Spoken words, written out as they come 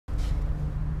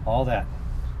All that.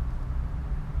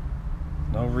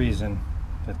 No reason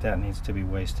that needs to be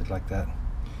wasted like that.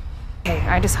 Hey,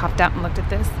 I just hopped out and looked at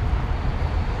this,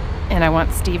 and I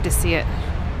want Steve to see it.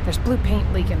 There's blue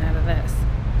paint leaking out of this.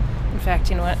 In fact,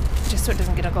 you know what? Just so it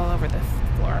doesn't get all over the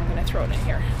floor, I'm gonna throw it in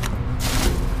here.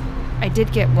 I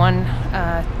did get one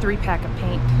 3-pack of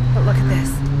paint, but look at this.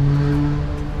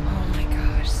 Oh my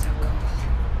gosh, so cool.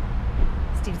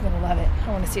 Steve's gonna love it.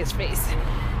 I wanna see his face.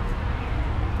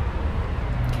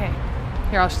 Okay,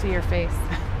 here, I'll see your face.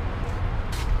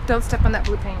 Don't step on that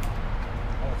blue paint.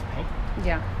 Oh, it's paint?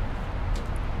 Yeah.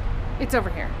 It's over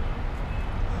here.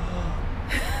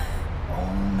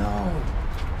 Oh no.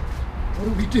 What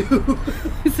do we do?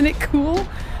 Isn't it cool?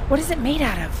 What is it made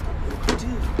out of? What do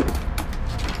we do?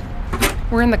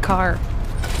 We're in the car.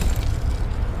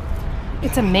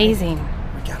 It's amazing.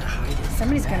 We gotta hide it.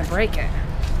 Somebody's gonna break it.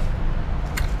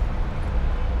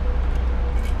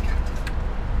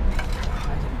 Gotta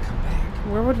hide it and come back.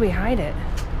 Where would we hide it?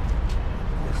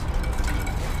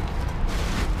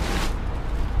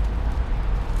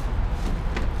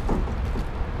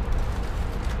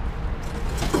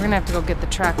 We're gonna have to go get the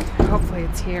truck. Hopefully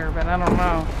it's here, but I don't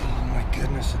know. Oh my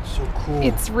goodness, it's so cool.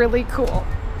 It's really cool.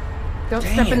 Don't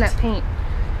Dang step in it. that paint.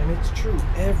 And it's true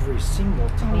every single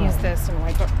time. Let me use this and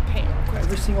wipe up the paint real quick.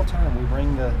 Every single time we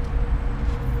bring the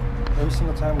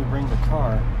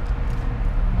car,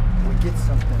 we get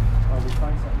something or we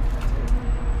find something.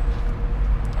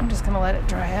 I'm just gonna let it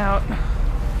dry out.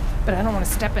 But I don't want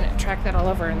to step in it and track that all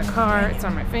over in the car. It's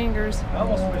on my fingers. I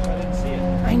almost wish I didn't see it.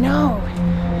 I know.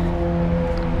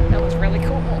 That was really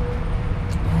cool.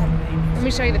 Let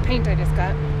me show you the paint I just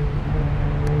got.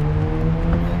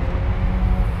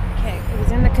 Okay, it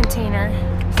was in the container.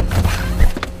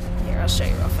 Here, I'll show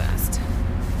you real fast.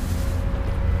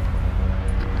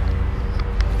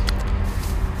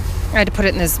 I had to put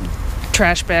it in this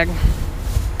trash bag.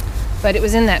 But it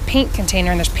was in that paint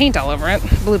container, and there's paint all over it.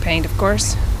 Blue paint, of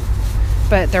course.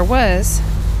 But there was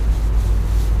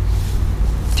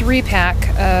 3-pack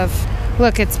of,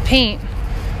 look, it's paint,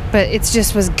 but it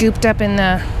just was gooped up in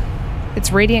the,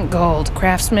 it's Radiant Gold,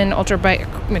 Craftsman Ultra Bright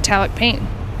Metallic Paint.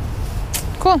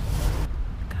 Cool.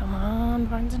 Come on,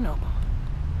 Barnes & Noble.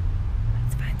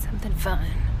 Let's find something fun.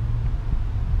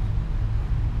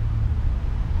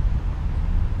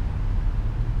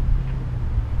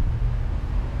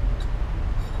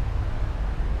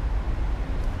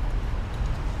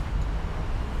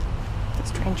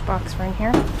 Strange box right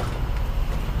here.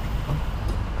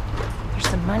 There's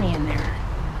some money in there.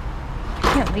 I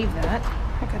can't leave that.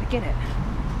 I gotta get it.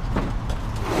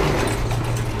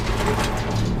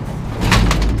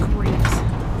 Great.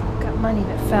 Got money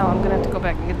that fell. I'm gonna have to go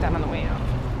back and get that on the way out.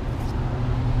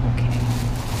 Okay.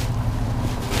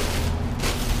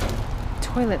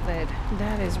 Toilet lid.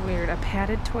 That is weird. A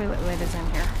padded toilet lid is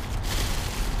in here.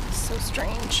 So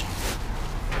strange.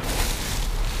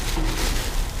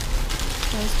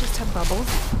 Those just have bubbles.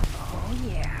 Oh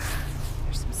yeah.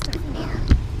 There's some stuff in here.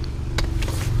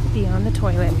 Beyond the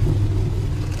toilet.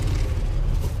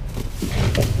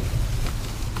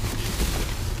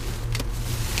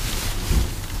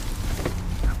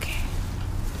 Okay.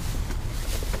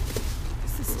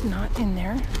 This is not in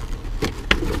there.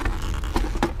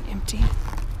 Empty.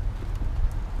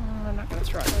 Oh, I'm not going to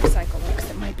throw it in the recycle though,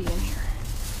 because it might be in here.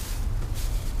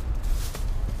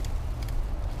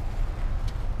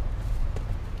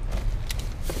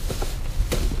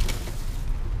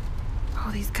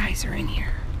 These guys are in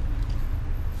here.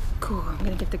 Cool, I'm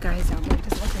gonna get the guys out, but it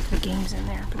doesn't look like the game's in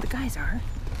there, but the guys are.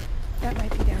 That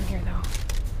might be down here though.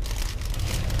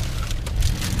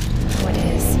 Oh, it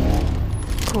is.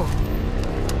 Cool.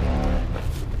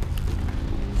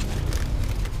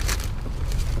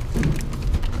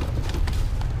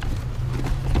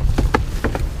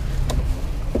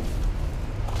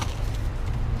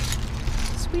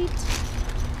 Sweet.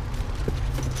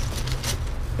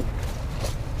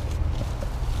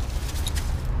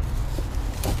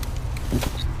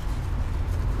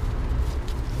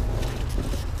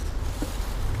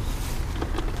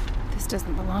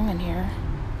 Doesn't belong in here,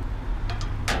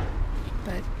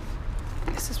 but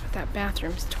this is what that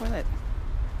bathroom's toilet.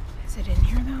 Is it in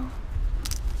here though?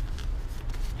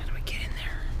 How do I get in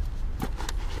there?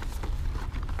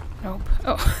 Nope.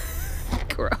 Oh,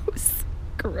 gross.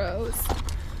 Gross.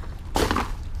 Let's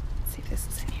see if this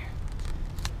is in here.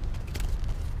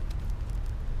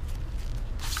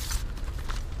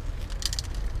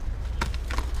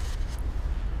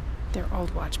 Their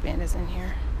old watch band is in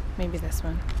here. Maybe this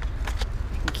one.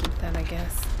 Keep that, I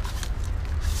guess.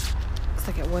 Looks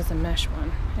like it was a mesh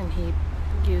one, and he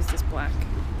used this black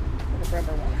with a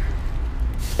rubber one.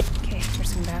 Okay, here's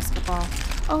some basketball.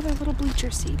 Oh, they're little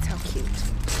bleacher seats. How cute.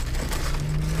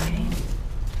 Okay.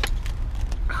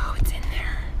 Oh, it's in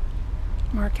there.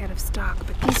 Mark out of stock,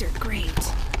 but these are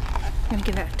great. I'm gonna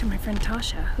give that to my friend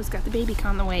Tasha, who's got the baby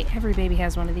con the way. Every baby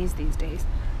has one of these days.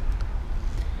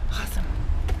 Awesome.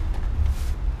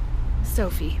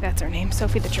 Sophie, that's her name.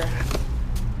 Sophie the giraffe.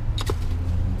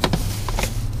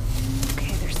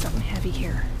 Okay, there's something heavy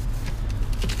here.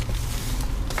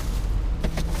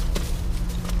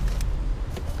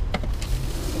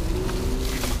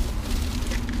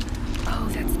 Oh,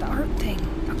 that's the art thing.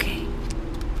 Okay.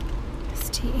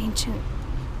 ST Ancient.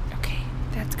 Okay,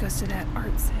 that goes to that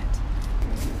art set.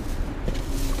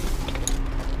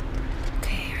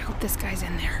 Okay, I hope this guy's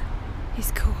in there.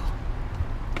 He's cool.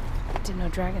 Didn't know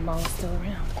Dragon Ball was still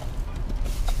around.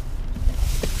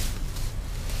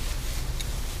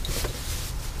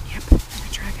 Yep, the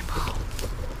Dragon Ball.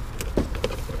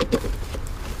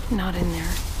 Not in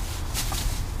there.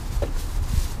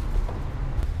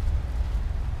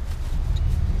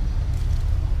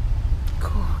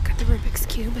 Cool, got the Rubik's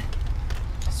Cube.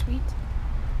 Sweet.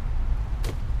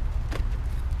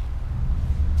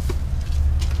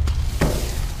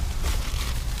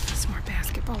 Some more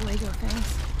basketball Lego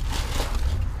things.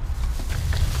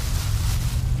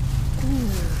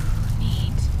 Ooh,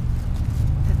 neat.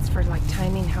 That's for like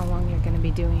timing how long you're going to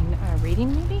be doing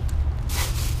reading, maybe?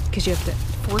 Because you have to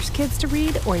force kids to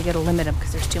read, or you got to limit them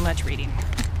because there's too much reading.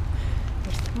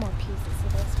 There's more pieces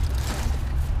of this.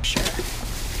 Sure.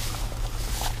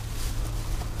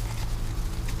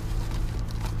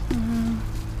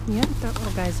 Yep, that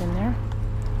little guy's in there.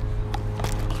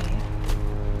 Okay.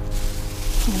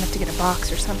 I'm going to have to get a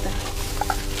box or something.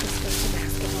 This goes to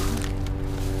basketball.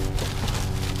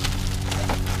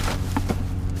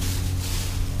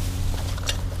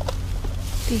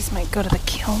 These might go to the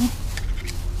kiln.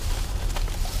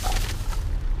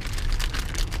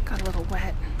 Got a little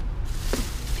wet. I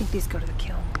think these go to the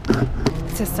kiln.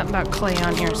 It says something about clay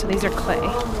on here, so these are clay. These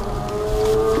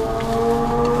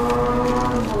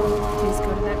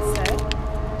go to that set.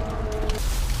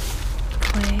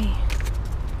 Clay.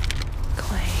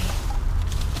 Clay.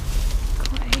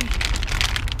 Clay.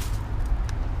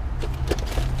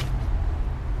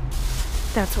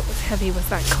 That's what was heavy, was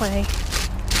that clay.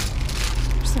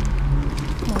 Some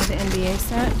more of the NBA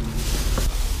set.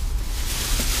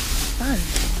 Fun.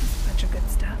 A bunch of good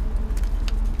stuff.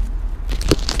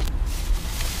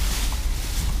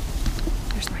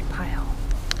 There's my pile.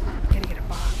 Gotta get a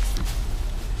box.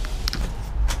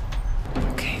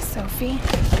 Okay, Sophie.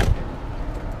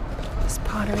 This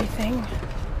pottery thing.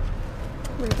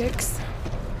 Rubik's.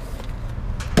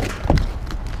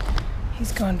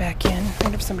 He's going back in. I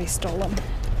wonder if somebody stole him.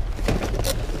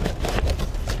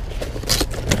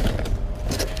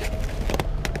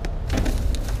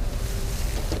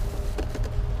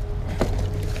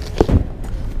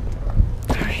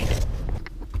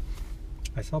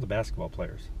 I saw the basketball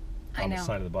players on the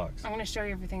side of the box. I'm going to show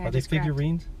you everything. Are they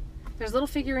figurines? There's little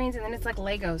figurines, and then it's like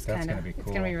Legos, kind of. That's going to be cool.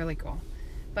 It's going to be really cool.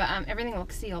 But everything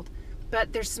looks sealed.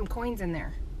 But there's some coins in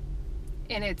there.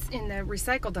 And it's in the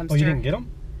recycle dumpster. Oh, you didn't get them?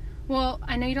 Well,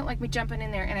 I know you don't like me jumping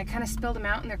in there, and I kind of spilled them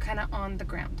out, and they're kind of on the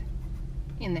ground.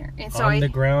 In there. And so on the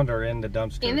ground or in the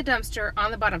dumpster? In the dumpster,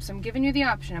 on the bottom. So I'm giving you the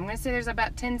option. I'm going to say there's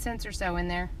about 10 cents or so in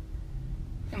there.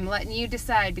 I'm letting you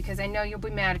decide, because I know you'll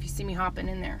be mad if you see me hopping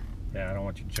in there. Yeah, I don't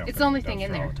want you jumping. It's the only thing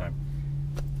in there. All the time.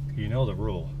 You know the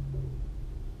rule.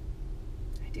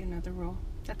 I do know the rule.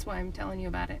 That's why I'm telling you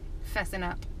about it. Fessing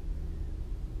up.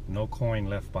 No coin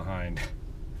left behind.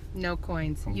 No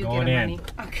coins. I'm you going get our in. money.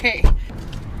 Okay.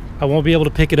 I won't be able to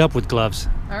pick it up with gloves.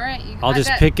 All right. I'll just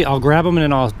pick it. I'll grab them and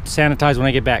then I'll sanitize when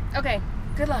I get back. Okay.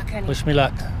 Good luck, honey. Wish me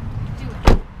luck.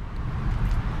 Do it.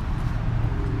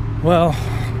 Well,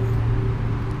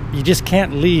 you just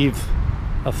can't leave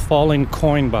a falling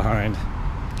coin behind.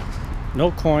 No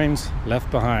coins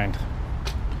left behind.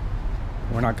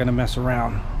 We're not gonna mess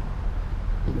around.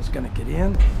 I'm just gonna get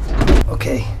in.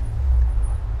 Okay.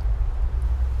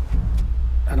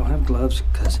 I don't have gloves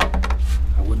because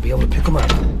I wouldn't be able to pick them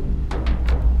up.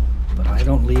 But I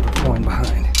don't leave a coin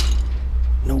behind.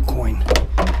 No coin.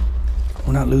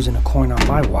 We're not losing a coin on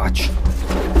my watch.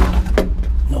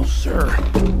 No, sir.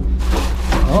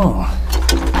 Oh,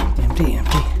 empty,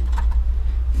 empty.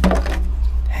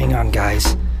 Hang on,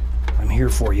 guys. I'm here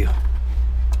for you.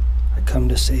 I come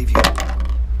to save you.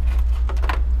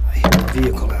 I hear a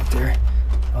vehicle out there.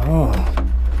 Oh,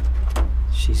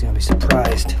 she's gonna be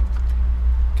surprised.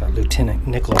 Got Lieutenant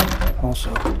Nickel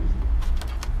also.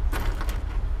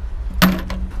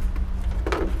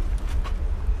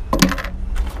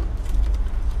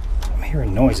 I'm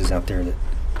hearing noises out there that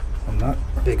I'm not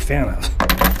a big fan of.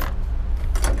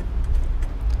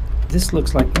 This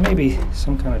looks like maybe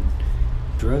some kind of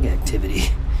drug activity.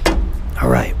 All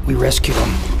right, we rescued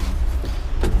them.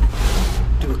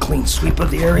 Do a clean sweep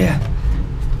of the area.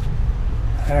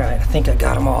 All right, I think I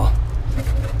got them all.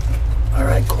 All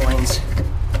right, coins.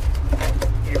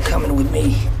 You're coming with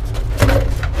me.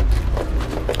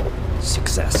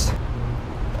 Success.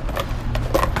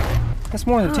 That's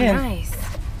more than 10. Nice.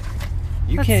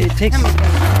 You Let's can't, see, it takes...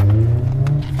 how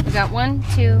many? We got 1,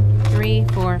 2, 3,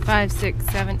 4, 5, 6,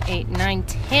 7, 8, 9,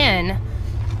 10,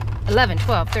 11,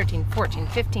 12, 13, 14,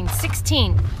 15,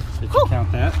 16. Did you Whew.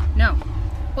 count that? No.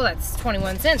 Well, that's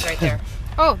 21 cents right there.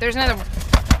 Oh, there's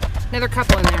another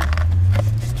couple in there.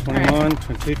 21,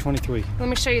 22, 23. Let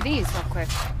me show you these real quick.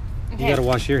 Okay. You gotta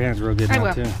wash your hands real good I now,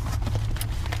 will. too.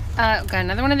 Got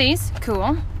another one of these.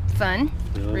 Cool. Fun.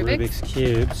 Little Rubik's.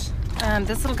 cubes.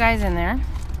 This little guy's in there.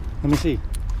 Let me see.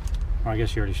 Oh, I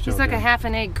guess you already showed He's like them. a half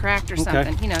an egg cracked or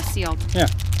something. You know, sealed. Yeah.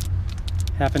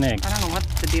 Half an egg. I don't know what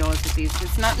the deal is with these.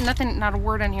 It's not a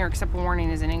word on here except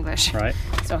warning is in English. Right.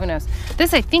 So who knows?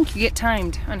 This I think you get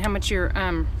timed on how much your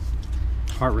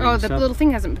Heart rate. oh, the little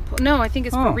thing hasn't been pulled. No, I think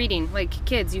it's for reading. Like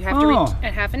kids, you have to read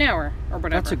at half an hour or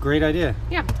whatever. That's a great idea.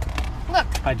 Yeah. Look,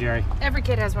 Hi, Jerry. every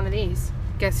kid has one of these.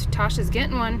 Guess Tasha's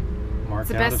getting one.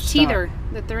 Marked It's the out best of stock. teether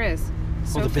that there is.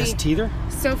 Oh, the best teether?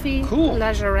 Sophie Cool.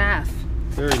 La Giraffe.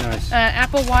 Very nice.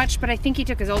 Apple Watch, but I think he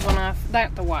took his old one off.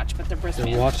 Not the watch, but the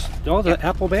wristband. The watch. Oh, the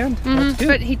Apple Band? That's good.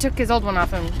 But he took his old one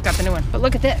off and got the new one. But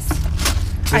look at this.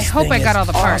 I This hope thing I got is all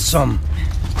the parts. Awesome.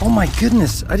 Oh my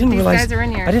goodness. I didn't These realize. guys are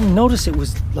in here. I didn't notice it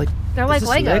was like. They're is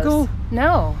like this Legos. Lego?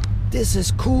 No. This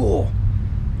is cool.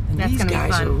 And That's these gonna be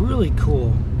guys fun. are really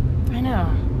cool. I know.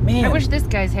 Man. I wish this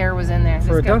guy's hair was in there.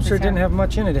 For a This guy's dumpster, it hair. didn't have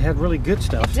much in it. It had really good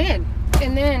stuff. It did.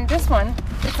 And then this one,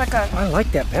 it's like a. I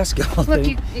like that basketball Look,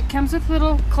 thing. it comes with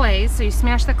little clays, so you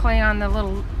smash the clay on the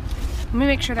little. Let me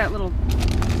make sure that little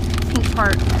pink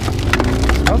part.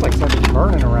 Sounds like something's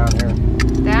burning around here.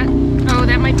 That? Oh,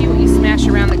 that might be what you smash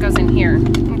around that goes in here.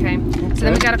 Okay. So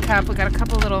then we got a cup. We got a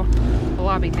couple little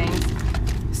blobby things.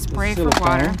 Spray for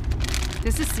water.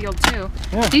 This is sealed too.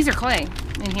 Yeah. These are clay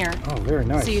in here. Oh, very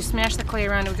nice. So you smash the clay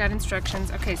around. We got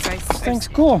instructions. Okay, so This thing's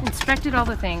cool. inspected all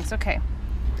the things. Okay.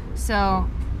 So,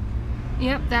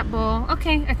 yep, that bowl.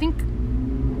 Okay, I think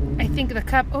the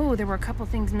cup. Oh, there were a couple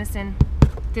things missing.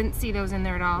 Didn't see those in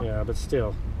there at all. Yeah, but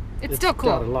still. It's still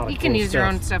got a cool. lot of You can cool use your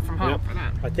stuff. own stuff from home Yep. for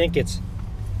that. I think it's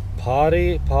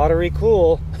pottery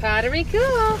cool. Pottery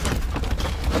cool.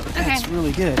 Okay. That's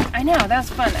really good. I know, that's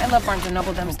fun. I love Barnes &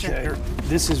 Noble dumpster. Okay,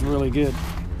 this is really good.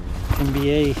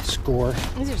 NBA score.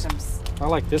 These are some. I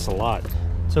like this a lot.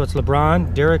 So it's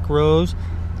LeBron, Derrick Rose,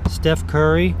 Steph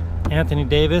Curry, Anthony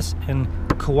Davis, and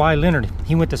Kawhi Leonard.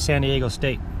 He went to San Diego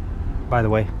State, by the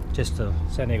way. Just a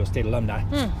San Diego State alumni.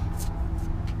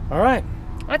 All right,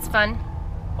 That's fun.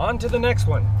 on to the next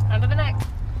one. On to the next.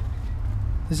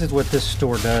 This is what this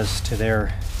store does to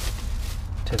their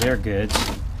goods.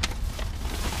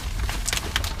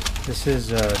 This is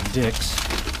Dick's,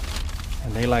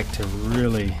 and they like to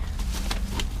really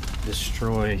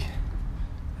destroy.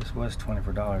 This was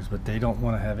 $24, but they don't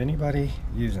want to have anybody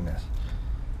using this.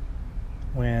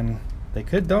 When they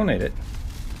could donate it,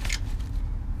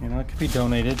 you know, it could be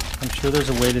donated. I'm sure there's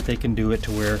a way that they can do it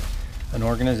to where an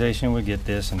organization would get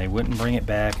this and they wouldn't bring it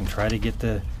back and try to get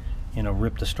the, you know,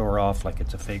 rip the store off like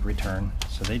it's a fake return.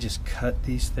 So they just cut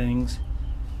these things.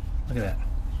 Look at that.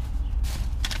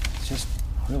 It just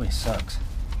really sucks.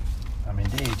 I mean,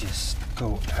 they just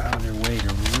go out of their way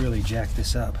to really jack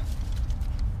this up.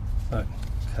 Look,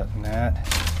 cutting that.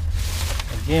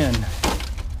 Again,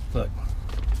 look.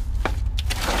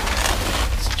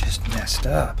 It's just messed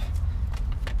up.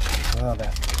 Oh,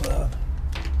 that glove.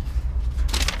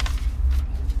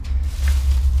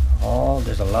 Oh,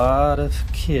 there's a lot of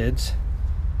kids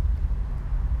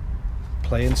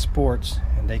playing sports,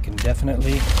 and they can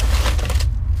definitely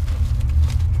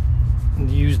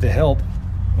use the help,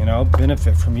 you know,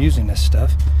 benefit from using this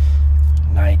stuff.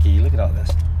 Nike, look at all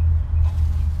this.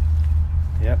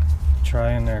 Yep,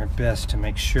 trying their best to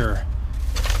make sure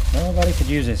nobody could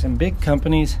use this. And big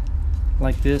companies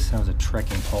like this, that was a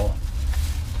trekking pole.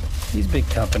 These big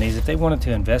companies, if they wanted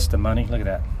to invest the money, look at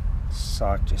that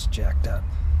sock just jacked up.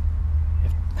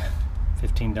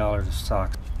 $15 a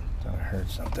sock. Thought I heard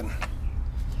something.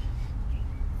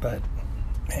 But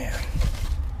man,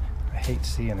 I hate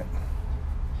seeing it.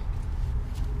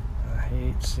 I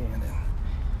hate seeing it.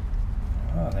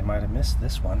 Oh, they might have missed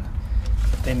this one.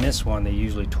 If they miss one, they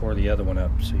usually tore the other one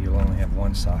up, so you'll only have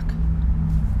one sock.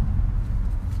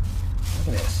 Look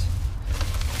at this.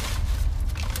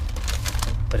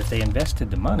 But if they invested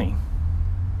the money,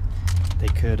 they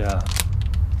could,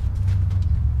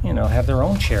 you know, have their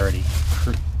own charity,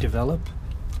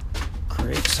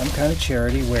 create some kind of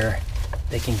charity where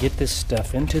they can get this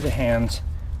stuff into the hands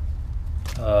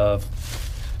of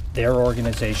their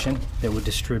organization that would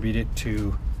distribute it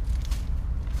to,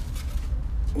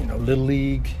 you know, Little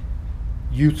League,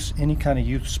 youth, any kind of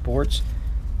youth sports.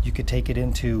 You could take it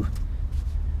into,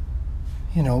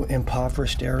 you know,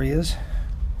 impoverished areas,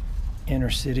 inner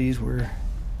cities where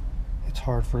it's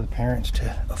hard for the parents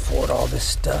to afford all this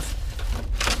stuff.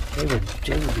 They would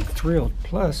be thrilled.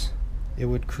 Plus, it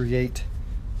would create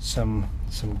some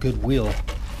goodwill.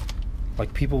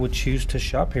 Like, people would choose to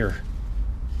shop here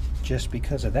just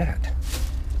because of that.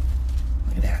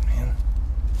 Look at that, man.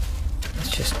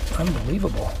 It's just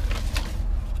unbelievable.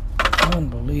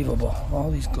 Unbelievable.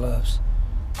 All these gloves.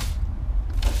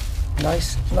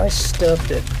 Nice stuff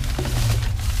that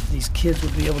these kids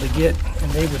would be able to get,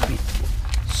 and they would be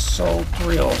so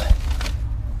thrilled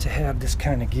to have this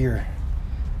kind of gear.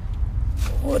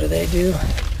 But what do?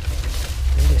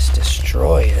 They just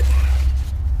destroy it.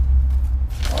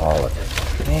 All of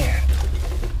it. Man.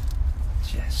 It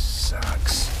just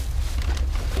sucks.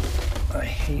 I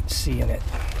hate seeing it.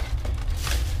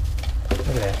 Look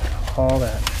at that. All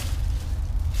that.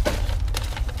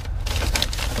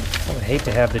 I would hate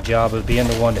to have the job of being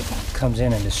the one that comes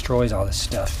in and destroys all this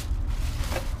stuff.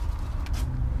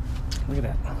 Look at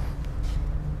that.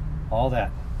 All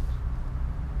that.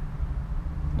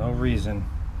 No reason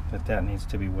that needs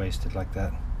to be wasted like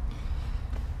that.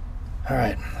 All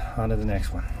right, on to the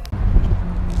next one.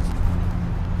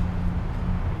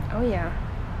 Oh yeah,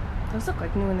 those look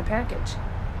like new in the package.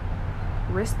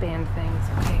 Wristband things.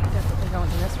 Okay, definitely going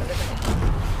to this one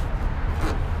today.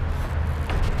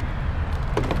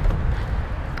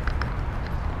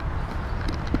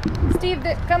 Steve,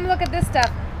 come look at this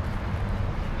stuff.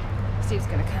 Steve's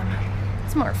gonna come.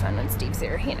 It's more fun when Steve's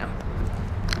there, you know.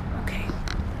 Okay.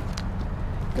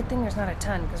 Good thing there's not a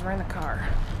ton because we're in the car.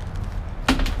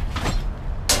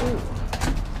 Ooh.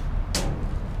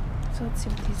 So let's see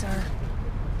what these are.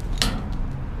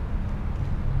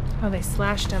 Oh, they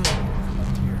slashed them.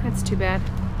 That's too bad.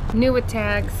 New with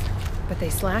tags, but they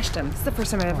slashed them. This is the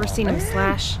first time I've ever seen them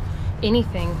slash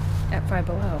anything at Five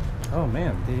Below. Oh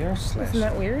man, they are slashed. Isn't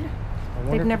that weird?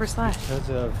 They've never slashed. Because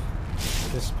of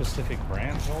this specific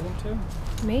brand told them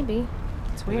to? Maybe.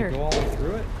 It's weird. Did they go all the way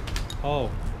through it? Oh,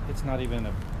 it's not even a...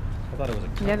 I thought it was a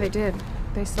cover. Yeah, they did.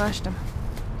 They slashed them.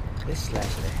 They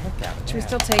slashed the heck out of Should we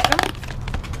still take them?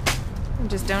 And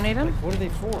just donate them? Like, what are they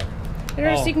for?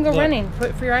 They're so you can go look. running.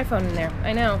 Put for your iPhone in there.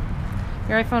 I know.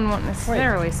 Your iPhone won't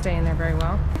necessarily stay in there very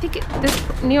well. I think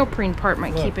this neoprene part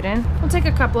might keep it in. We'll take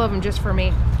a couple of them just for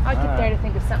me. I'll get there to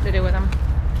think of something to do with them.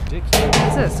 Ridiculous.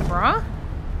 What's this, a bra?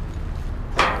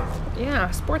 Yeah,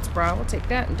 a sports bra. We'll take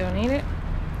that and donate it.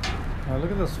 Oh,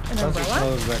 look at those An fuzzy umbrella?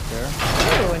 clothes back there.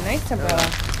 Ooh, a nice umbrella.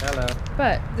 Hello.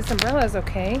 But this umbrella is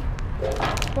okay.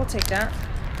 We'll take that.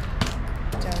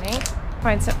 Donate.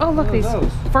 Find some. Oh, look, What are these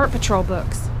those? Fart Patrol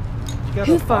books. You got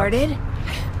Who those box- farted?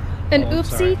 An Oh, I'm oopsie,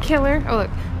 sorry. killer. Oh, look.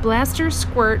 Blaster,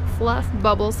 squirt, fluff,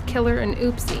 bubbles, killer, and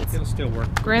oopsies. It'll still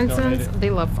work. Grandsons, Donate it. they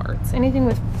love farts. Anything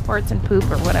with farts and poop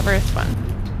or whatever is fun.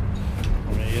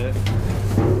 Want me to get it?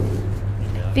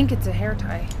 I think it's a hair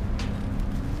tie.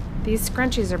 These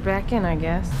scrunchies are back in, I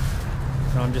guess.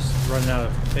 No, I'm just running out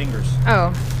of fingers. Oh.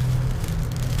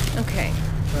 Okay.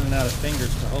 Running out of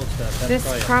fingers to hold stuff. That's This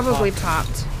probably a probably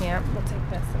popped. Yeah, we'll take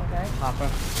this little guy. Papa.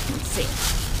 Let's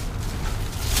see.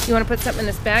 You want to put something in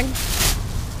this bag?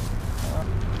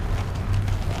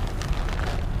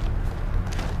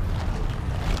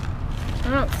 I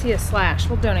don't see a slash.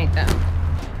 We'll donate that.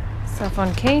 Cell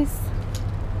phone case.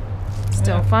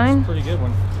 Still Yeah, fine. It's a pretty good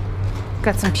one.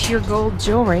 Got some pure gold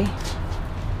jewelry.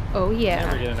 Oh Never get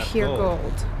yeah, enough pure gold.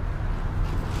 gold.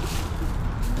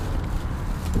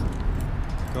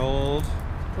 Gold.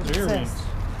 What's Earrings. this?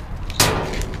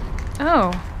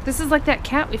 Oh, this is like that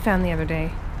cat we found the other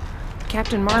day.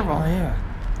 Captain Marvel. Oh yeah.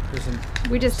 There's an,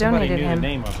 We just somebody donated knew him. the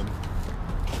name of him.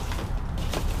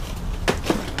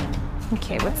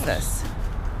 Okay, what's this?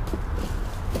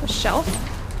 A shelf?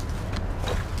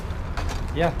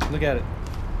 Yeah, look at it.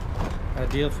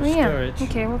 Ideal for Oh yeah. storage.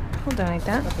 Okay, we'll donate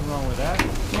that. Nothing wrong with that.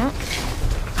 Yep.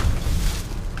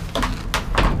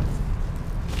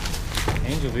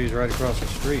 Angel View's right across the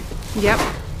street. Yep.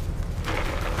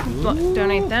 Ooh.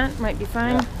 Donate that. Might be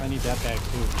fine. Yeah, I need that bag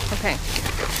too. Okay.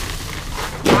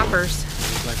 Whoppers.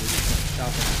 Looks like we're just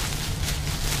shopping at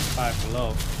Five Below.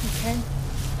 Okay.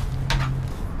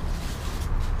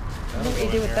 That'll What do go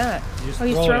you do in with here. that? You just Oh,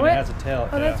 you throw throw it? it? It has a tail.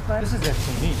 Oh, that's fun. This is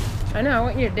actually neat. I know. I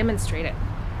want you to demonstrate it.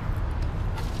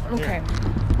 Okay. Want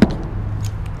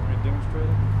me to demonstrate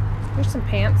it? Here's some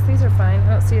pants. These are fine. I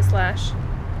don't see a slash.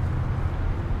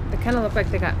 The kind of look like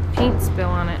they got paint spill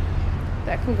on it.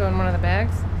 That can go in one of the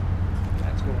bags.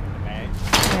 That's going in the bag.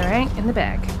 All right, in the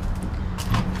bag.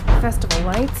 Festival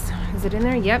lights. Is it in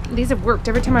there? Yep. These have worked.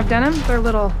 Every time I've done them, they're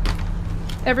little...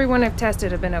 Every one I've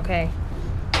tested have been okay.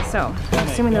 So,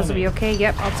 assuming those will be okay.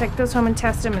 Yep, I'll take those home and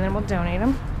test them, and then we'll donate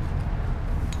them.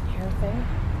 Hair thing.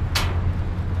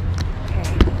 Okay.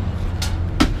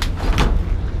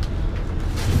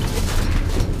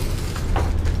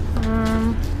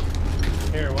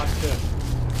 Here, watch this.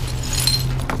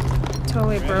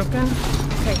 Totally broken.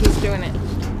 Okay, he's doing it.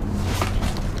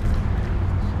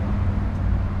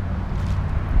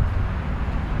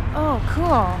 Oh, cool.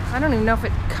 I don't even know if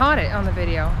it caught it on the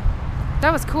video.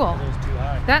 That was cool. It was too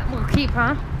high. That will keep,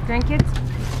 huh? Grandkids?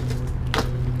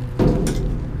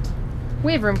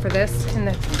 We have room for this in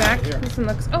the back. Here. This one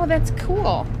looks... Oh, that's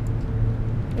cool.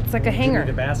 It's like a hanger.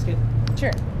 The basket?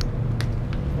 Sure.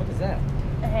 What is that?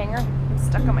 A hanger. It's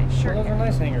stuck on my shirt. Those are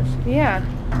nice hangers. Yeah.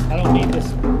 I don't need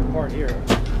this part here.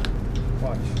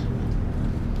 Watch.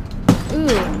 Ooh.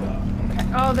 Okay.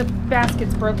 Oh, the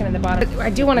basket's broken in the bottom.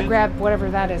 I do want to grab whatever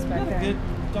that is back there. Good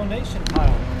donation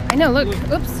pile. I know, look.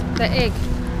 Oops, the egg.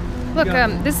 Look,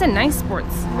 this is a nice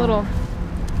sports, little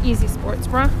easy sports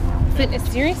bra. Fitness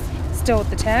series, still with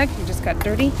the tag. You just got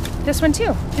dirty. This one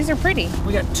too. These are pretty.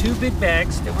 We got 2 big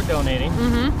bags that we're donating.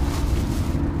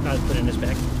 Mm-hmm. I'll put in this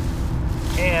bag.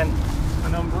 And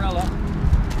an umbrella.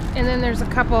 And then there's a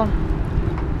couple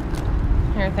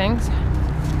hair things.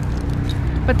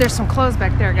 But there's some clothes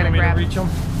back there I gotta grab. Reach them?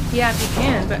 Yeah, if you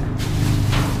can, but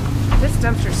this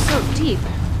dumpster's so deep.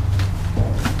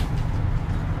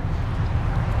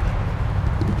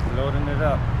 Loading it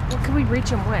up. What can we reach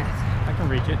them with? I can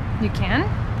reach it. You can?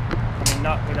 I mean,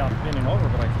 not without bending over,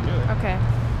 but I can do it. Okay.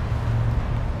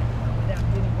 Without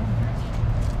bending over.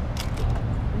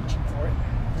 Reaching for it.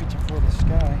 Reaching for the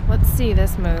sky. Let's see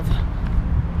this move.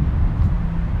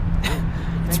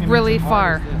 It's really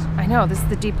far. I know, this is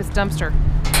the deepest dumpster.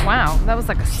 Wow, that was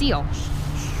like a seal.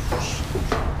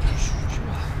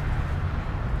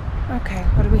 Okay,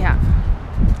 what do we have?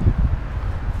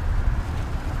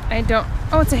 I don't...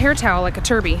 Oh, it's a hair towel, like a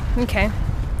turby. Okay.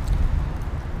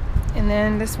 And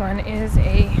then this one is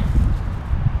a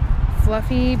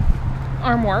fluffy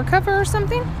armoire cover or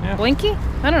something? Yeah. Blinky?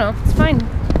 I don't know. It's fine.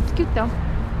 It's cute though.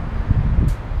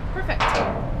 Perfect.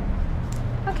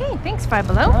 Okay, thanks, Five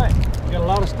Below. All right, we got a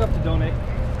lot of stuff to donate.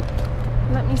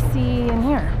 Let me see in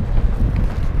here.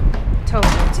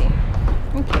 Totally empty.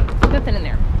 Okay, nothing in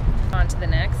there. On to the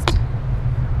next.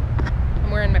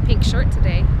 I'm wearing my pink shirt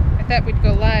today. I thought we'd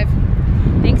go live.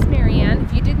 Thanks, Marianne.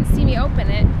 If you didn't see me open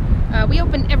it, we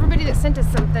opened everybody that sent us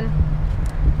something.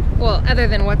 Well, other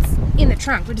than what's in the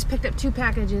trunk. We just picked up 2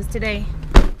 packages today.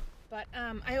 But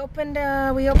we opened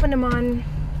them on,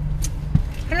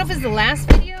 I don't know if it was the last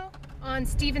video on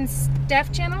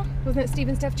StevenSteph channel. Wasn't it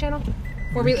StevenSteph channel?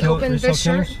 Where we opened this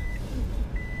shirt?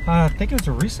 I think it was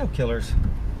the resale killers.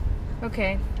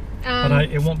 Okay. But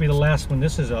it won't be the last when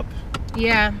this is up.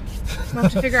 Yeah. We'll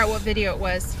have to figure out what video it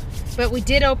was. But we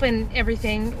did open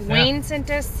everything. Yeah. Wayne sent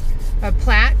us a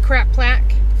crap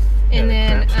plaque. And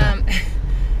then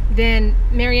then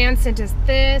Marianne sent us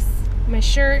this, my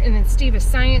shirt, and then Steve a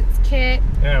science kit.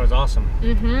 Yeah, it was awesome.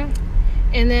 Mm-hmm.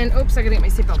 And then, oops, I gotta get my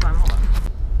seatbelt on. Hold on.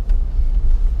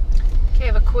 Okay, I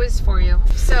have a quiz for you.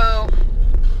 So,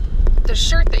 the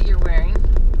shirt that you're wearing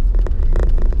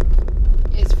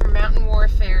is for Mountain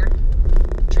Warfare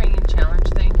training challenge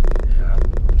thing. Yeah.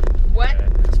 What?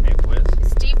 Ask me a quiz.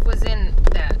 Steve was in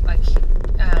that, like,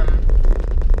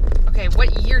 okay,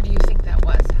 what year do you think that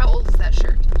was? How old is that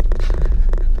shirt?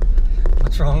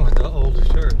 What's wrong with the older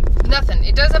shirt? Nothing.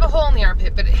 It does have a hole in the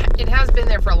armpit, but it has been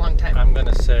there for a long time. I'm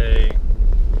gonna say...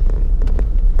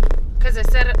 Because I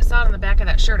saw it on the back of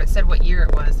that shirt, it said what year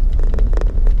it was.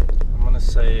 I'm gonna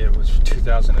say it was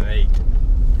 2008.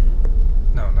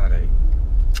 No, not 8.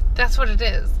 That's what it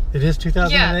is. It is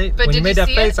 2008? Yeah, but when did you made that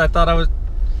face, it? I thought I was...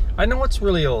 I know it's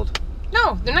really old.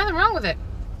 No, there's nothing wrong with it.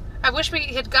 I wish we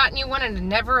had gotten you one and had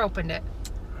never opened it.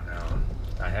 I know.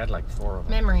 I had like 4 of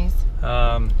them. Memories.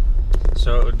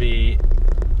 So it would be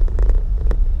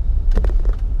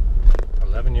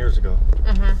 11 years ago.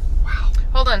 Mm-hmm. Wow.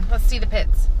 Hold on, let's see the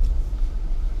pits.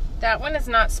 That one is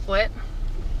not split.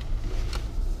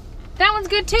 That one's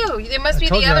good too. It must be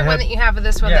the other one that you have of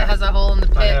this one that has a hole in the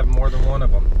pit. I have more than one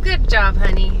of them. Good job,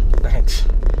 honey. Thanks.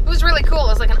 It was really cool. It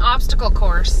was like an obstacle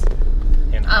course.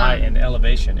 In high in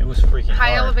elevation. It was freaking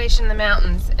high hard. elevation in the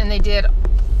mountains, and they did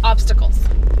obstacles.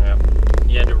 Yeah.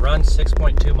 You had to run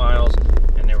 6.2 miles,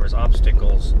 and there was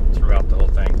obstacles throughout the whole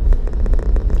thing.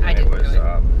 I didn't do it.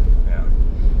 Yeah.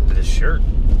 But this shirt,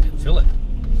 you can feel it.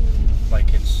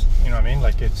 Like it's You know what I mean?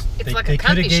 Like It's like a they could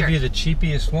comfy have gave shirt. you the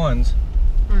cheapest ones.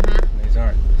 Mm-hmm. These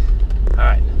aren't. All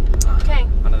right. Okay.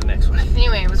 On to the next one.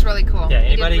 Anyway, it was really cool. Yeah. You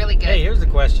did Anybody? really good. Hey, here's the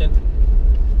question: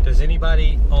 does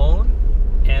anybody own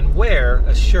and wear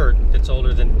a shirt that's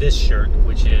older than this shirt,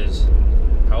 which is,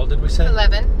 how old did we say?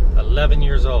 11. 11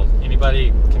 years old.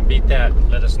 Anybody can beat that?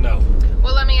 Let us know.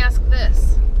 Well, let me ask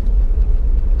this.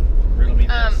 Riddle me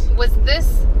this. Was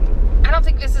this? I don't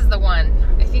think this is the one.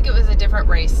 I think it was a different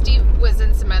race. Steve was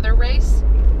in some other race.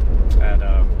 At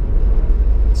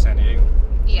San Diego.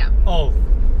 Yeah. Oh,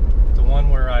 the one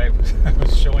where I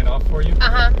was showing off for you.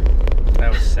 Uh-huh.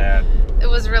 That was sad. It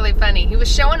was really funny. He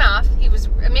was showing off. He was,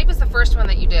 maybe it was the first one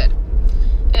that you did.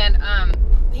 And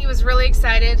he was really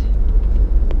excited.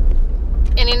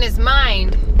 And in his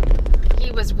mind,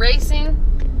 he was racing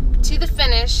to the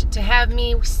finish to have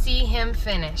me see him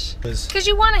finish. Because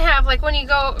you want to have, like, when you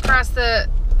go across the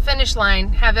finish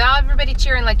line, have everybody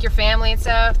cheering, like your family and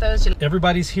stuff. Those.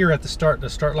 Everybody's here at the start. The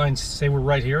start line, say we're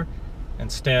right here,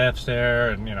 and Steph's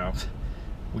there, and you know,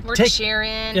 We're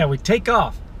cheering. Yeah, we take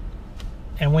off,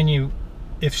 and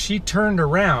if she turned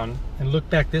around and looked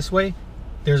back this way,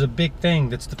 there's a big thing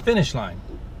that's the finish line.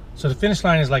 So the finish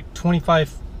line is like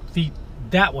 25 feet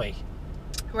that way.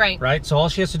 Right. Right. So all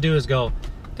she has to do is go,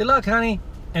 "Good luck, honey,"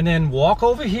 and then walk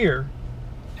over here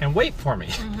and wait for me.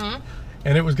 Mm-hmm.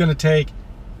 And it was going to take,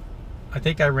 I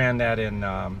think I ran that in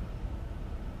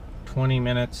 20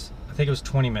 minutes. I think it was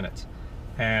 20 minutes.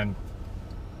 And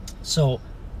so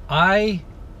I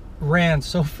ran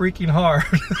so freaking hard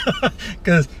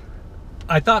because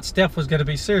I thought Steph was going to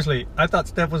be, seriously, I thought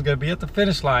Steph was going to be at the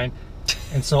finish line.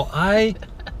 And so I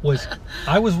was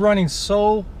running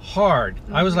so hard.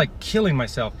 I was like killing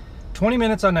myself. 20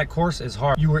 minutes on that course is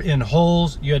hard. You were in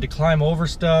holes, you had to climb over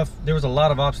stuff. There was a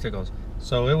lot of obstacles.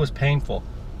 So it was painful.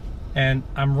 And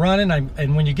I'm running,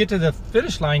 and when you get to the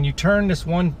finish line, you turn this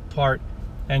one part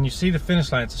and you see the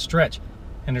finish line. It's a stretch,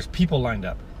 and there's people lined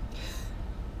up.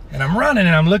 And I'm running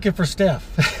and I'm looking for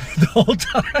Steph the whole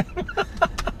time.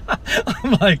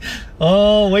 I'm like,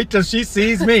 oh, wait till she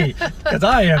sees me, because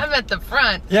I'm at the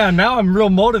front. Yeah, now I'm real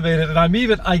motivated, and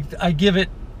I give it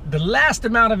the last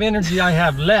amount of energy I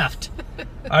have left.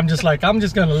 I'm just like, I'm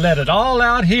just gonna let it all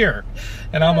out here,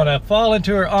 and I'm gonna fall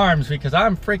into her arms because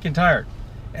I'm freaking tired.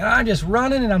 And I'm just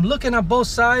running, and I'm looking on both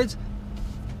sides.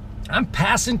 I'm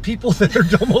passing people that are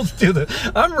almost to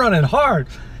the, I'm running hard.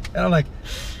 And I'm like,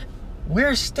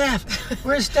 where's Steph?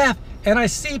 Where's Steph? And I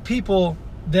see people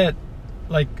that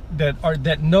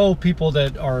know people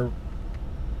that are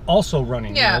also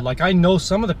running. Yeah. You know? Like I know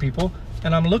some of the people,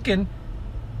 and I'm looking,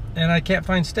 and I can't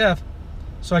find Steph.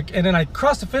 So and then I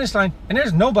cross the finish line, and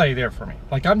there's nobody there for me.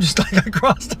 Like I'm just like, I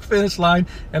crossed the finish line,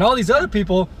 and all these other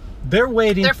people, they're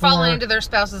waiting. They're falling into their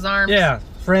spouse's arms. Yeah,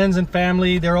 friends and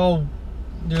family, they're all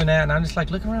doing that, and I'm just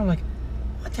like looking around, like,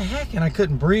 what the heck? And I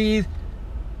couldn't breathe.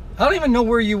 I don't even know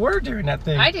where you were during that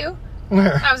thing. I do.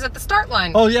 Where? I was at the start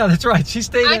line. Oh yeah, that's right. She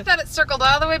stayed. I thought it circled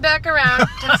all the way back around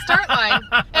to the start line,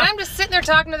 and I'm just sitting there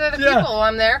talking to the other people while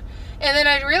I'm there, and then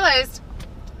I realized,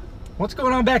 what's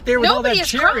going on back there with all that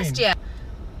cheering? Nobody has crossed yet.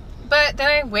 But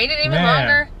then I waited even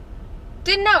longer.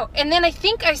 Didn't know. And then I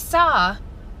think I saw,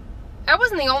 I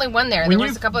wasn't the only one there. There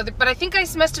was a couple of, but I think I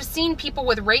must have seen people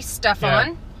with race stuff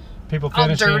on. People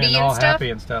finishing all dirty and all stuff. happy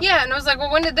and stuff. Yeah, and I was like,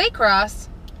 well, when did they cross?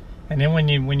 And then when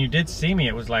you did see me,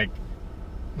 it was like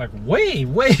way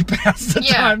past the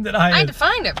time that I had to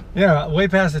find him. Yeah, way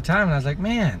past the time, and I was like,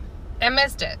 man, I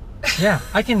missed it. Yeah,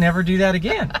 I can never do that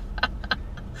again.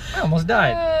 I almost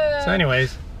died. So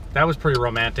anyways, that was pretty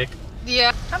romantic.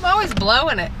 Yeah, I'm always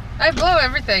blowing it. I blow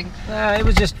everything. It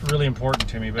was just really important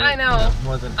to me, but I know. It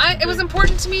wasn't. It was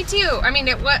important to me too. I mean,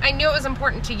 I knew it was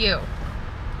important to you.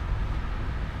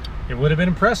 It would have been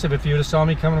impressive if you would have saw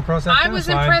me coming across that finish line. I was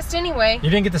impressed anyway.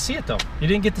 You didn't get to see it though. You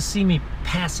didn't get to see me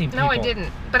passing people. No, I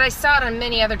didn't. But I saw it on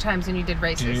many other times when you did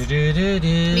races.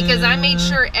 Because I made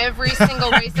sure every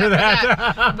single race after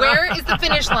that, where is the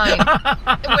finish line?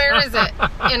 Where is it?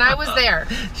 And I was there.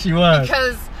 She was.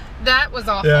 Because that was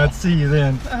awful. Yeah, I'd see you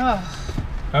then. Oh.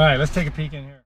 All right, let's take a peek in here.